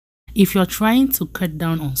If you're trying to cut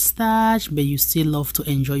down on starch but you still love to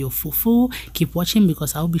enjoy your fufu, keep watching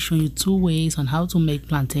because I'll be showing you 2 ways on how to make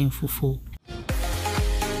plantain fufu.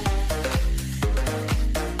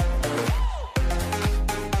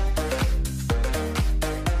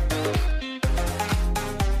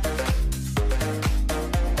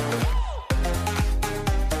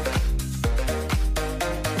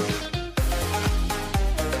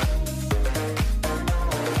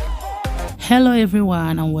 Hello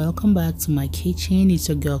everyone and welcome back to my kitchen. It's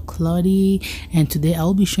your girl Claudie, and today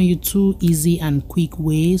I'll be showing you 2 easy and quick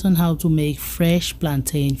ways on how to make fresh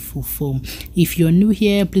plantain fufu. If you're new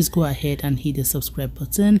here, please go ahead and hit the subscribe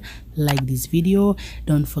button, like this video.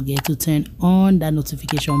 Don't forget to turn on that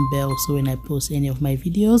notification bell so when I post any of my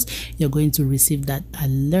videos you're going to receive that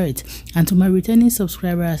alert. And to my returning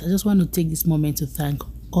subscribers, I just want to take this moment to thank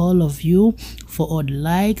all of you for all the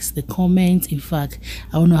likes, the comments. In fact,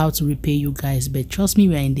 I don't know how to repay you guys, but trust me,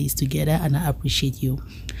 we're in this together and I appreciate you.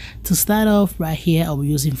 To start off, right here I'll be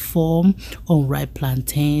using 4 unripe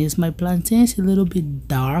plantains. My plantains a little bit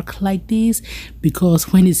dark like this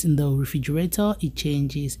because when it's in the refrigerator it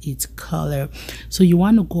changes its color, so you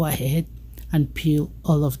want to go ahead and peel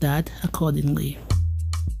all of that accordingly.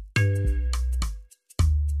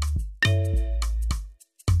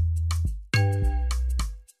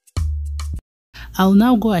 I'll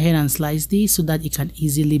now go ahead and slice this so that it can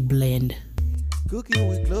easily blend. Cooking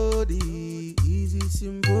with Claudie, easy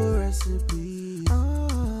simple recipe.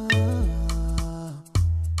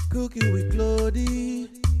 Cooking with Claudie,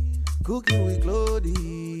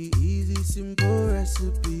 easy simple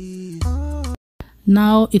recipe.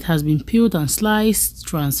 Now it has been peeled and sliced,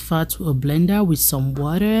 transferred to a blender with some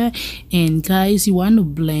water, and guys, you want to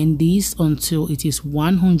blend this until it is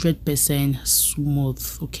 100%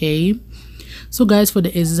 smooth, okay? So guys, for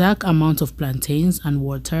the exact amount of plantains and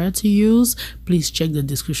water to use, please check the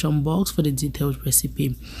description box for the detailed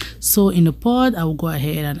recipe. So in the pot, I will go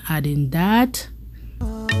ahead and add in that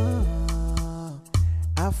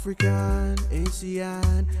African,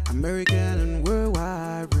 Asian, American and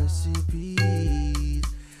worldwide recipes,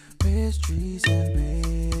 pastries and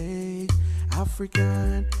bakes,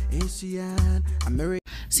 African, Asian, American.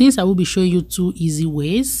 Since I will be showing you 2 easy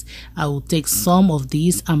ways, I will take some of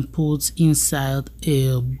these and put inside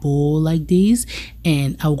a bowl like this,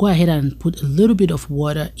 and I'll go ahead and put a little bit of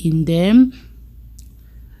water in them.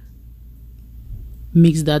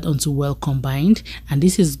 Mix that until well combined, and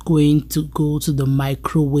this is going to go to the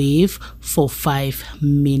microwave for 5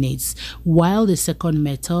 minutes. While the second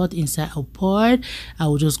method, inside a pot, I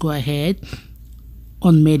will just go ahead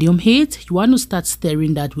on medium heat. You want to start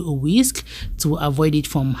stirring that with a whisk to avoid it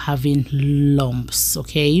from having lumps,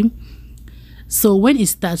 okay? So when it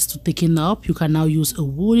starts to thicken up, you can now use a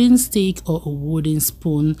wooden stick or a wooden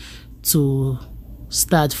spoon to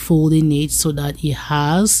start folding it so that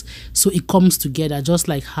it comes together just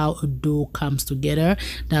like how a dough comes together.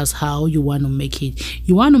 That's how you want to make it.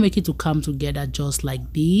 You want to make it to come together just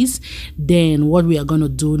like this. Then what we are going to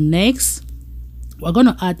do next, we're going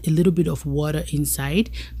to add a little bit of water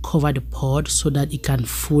inside, cover the pot so that it can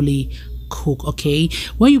fully cook, okay?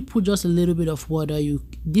 When you put just a little bit of water,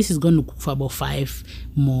 this is going to cook for about 5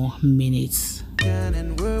 more minutes.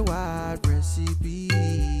 And worldwide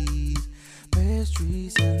recipes,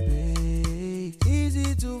 pastries and bakes,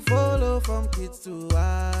 easy to follow from kids to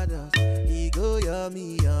adults. It go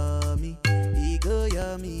yummy, yummy. It go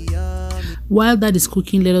yummy, yummy. While that is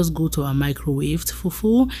cooking, let us go to our microwaved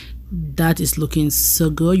fufu. That is looking so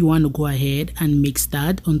good. You want to go ahead and mix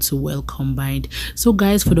that until well combined. So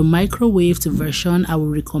guys, for the microwaved version, I would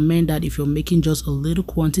recommend that if you're making just a little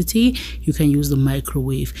quantity, you can use the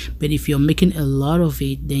microwave, but if you're making a lot of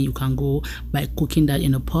it, then you can go by cooking that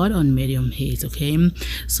in a pot on medium heat, okay?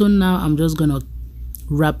 So now I'm just gonna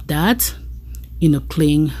wrap that in a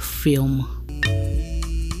cling film.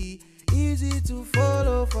 Easy to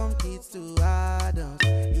follow from kids to adults.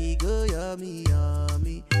 It go yummy,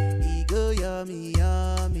 yummy. It go yummy,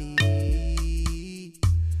 yummy.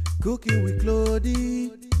 Cooking with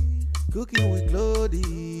Claudie,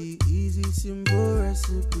 easy simple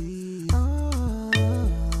recipe.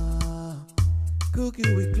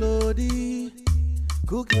 Cooking with Claudie,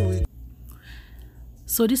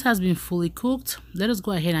 So this has been fully cooked. Let us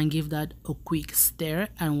go ahead and give that a quick stir,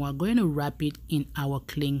 and we're going to wrap it in our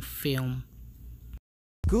cling film.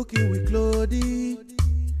 Cooking with Claudie,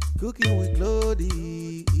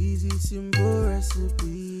 easy simple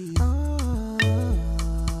recipe.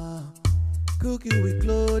 Cooking with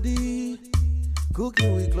Claudie,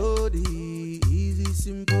 easy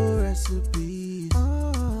simple recipe.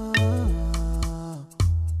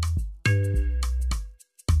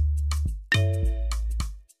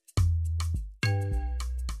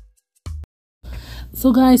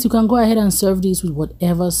 So guys, you can go ahead and serve this with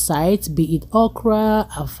whatever sides, be it okra,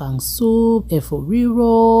 afang soup,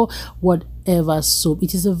 eforiro, whatever soup.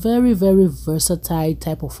 It is a very versatile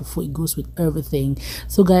type of fufu. It goes with everything.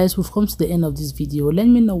 So guys, we've come to the end of this video. Let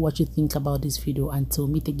me know what you think about this video. Until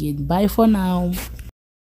meet again, bye for now.